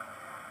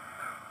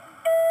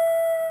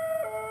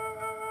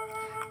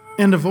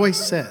And a voice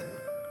said,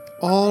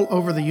 "All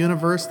over the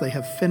universe they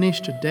have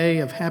finished a day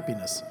of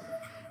happiness."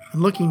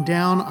 And looking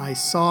down, I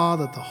saw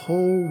that the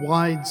whole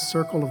wide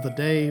circle of the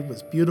day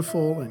was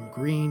beautiful and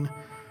green,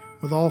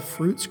 with all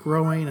fruits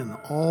growing and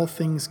all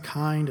things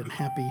kind and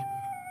happy.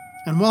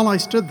 And while I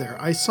stood there,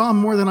 I saw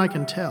more than I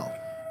can tell,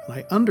 and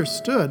I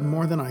understood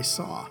more than I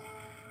saw.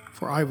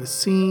 For I was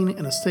seeing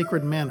in a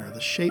sacred manner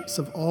the shapes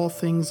of all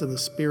things in the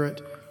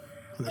Spirit,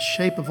 and the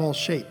shape of all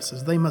shapes,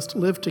 as they must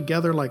live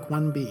together like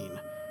one being.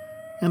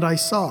 And I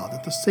saw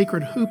that the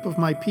sacred hoop of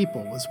my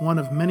people was one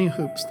of many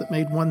hoops that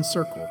made one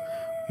circle,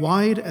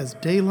 wide as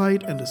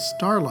daylight and as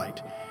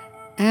starlight,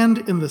 and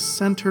in the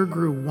center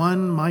grew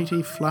one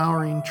mighty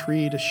flowering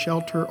tree to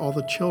shelter all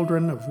the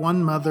children of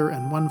one mother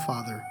and one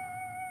father.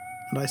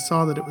 And I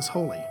saw that it was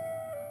holy.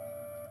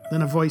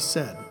 Then a voice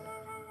said,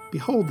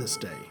 "Behold this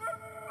day,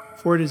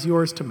 for it is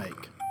yours to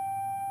make."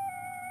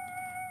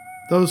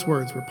 Those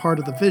words were part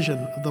of the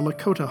vision of the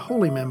Lakota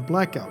holy man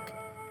Black Elk,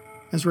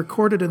 as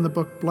recorded in the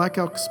book Black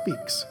Elk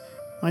Speaks,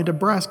 by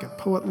Nebraska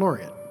Poet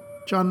Laureate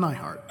John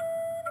Neihart.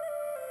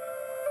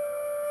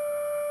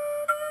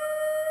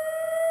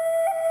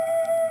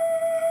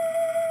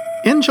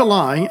 In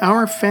July,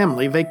 our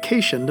family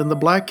vacationed in the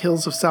Black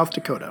Hills of South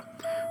Dakota.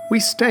 We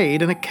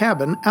stayed in a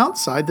cabin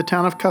outside the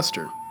town of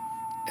Custer.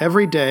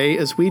 Every day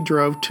as we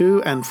drove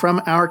to and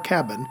from our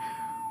cabin,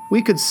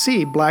 we could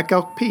see Black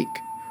Elk Peak,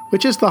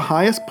 which is the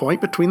highest point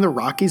between the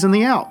Rockies and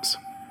the Alps.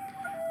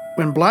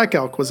 When Black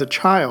Elk was a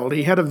child,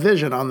 he had a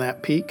vision on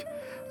that peak,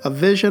 a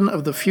vision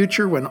of the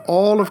future when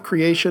all of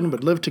creation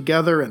would live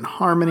together in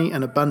harmony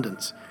and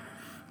abundance.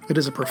 It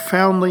is a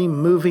profoundly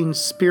moving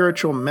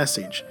spiritual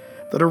message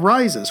that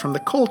arises from the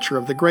culture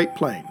of the Great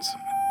Plains.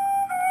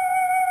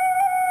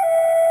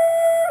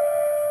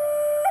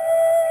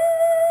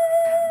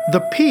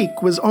 The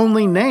peak was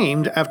only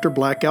named after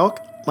Black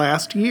Elk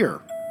last year.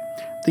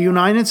 The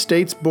United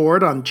States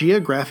Board on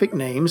Geographic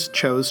Names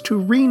chose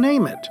to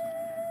rename it.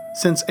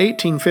 Since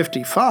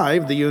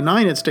 1855, the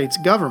United States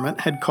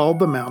government had called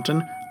the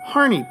mountain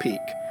Harney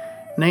Peak,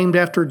 named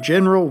after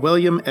General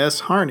William S.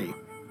 Harney.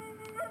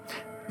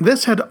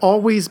 This had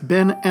always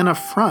been an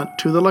affront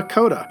to the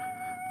Lakota,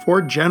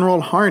 for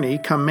General Harney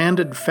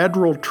commanded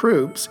federal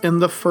troops in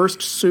the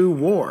First Sioux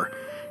War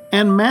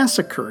and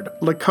massacred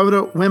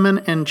Lakota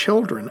women and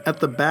children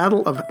at the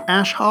Battle of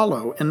Ash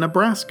Hollow in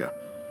Nebraska.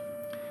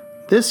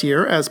 This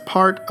year, as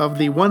part of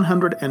the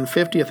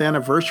 150th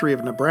anniversary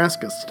of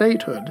Nebraska's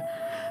statehood,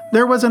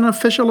 there was an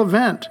official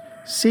event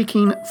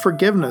seeking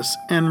forgiveness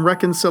and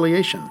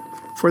reconciliation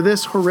for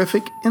this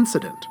horrific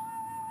incident.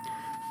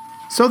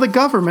 So the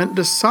government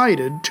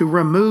decided to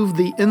remove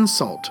the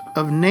insult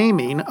of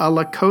naming a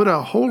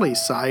Lakota holy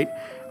site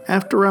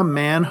after a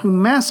man who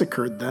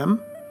massacred them,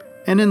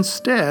 and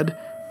instead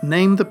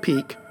named the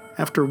peak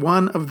after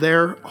one of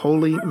their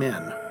holy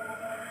men.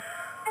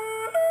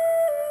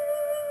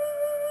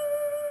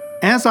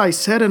 As I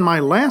said in my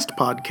last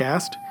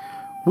podcast,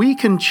 we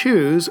can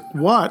choose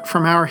what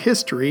from our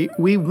history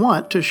we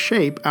want to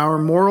shape our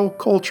moral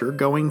culture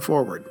going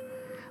forward.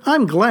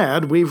 I'm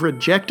glad we've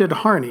rejected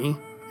Harney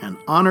and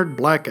honored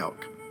Black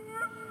Elk.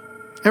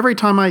 Every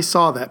time I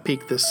saw that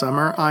peak this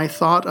summer, I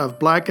thought of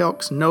Black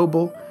Elk's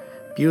noble,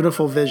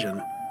 beautiful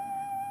vision.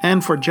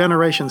 And for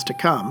generations to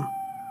come,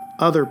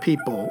 other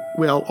people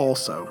will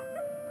also.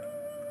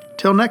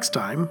 Till next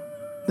time,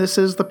 this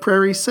is the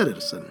Prairie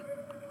Citizen,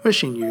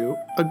 wishing you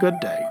a good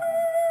day.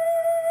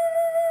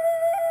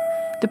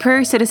 The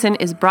Prairie Citizen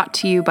is brought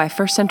to you by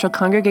First Central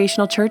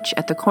Congregational Church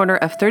at the corner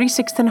of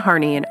 36th and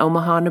Harney in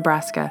Omaha,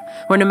 Nebraska,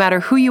 where no matter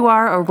who you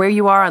are or where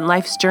you are on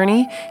life's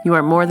journey, you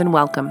are more than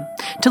welcome.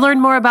 To learn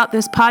more about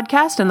this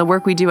podcast and the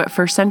work we do at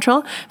First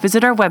Central,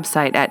 visit our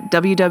website at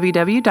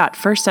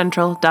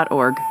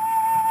www.firstcentral.org.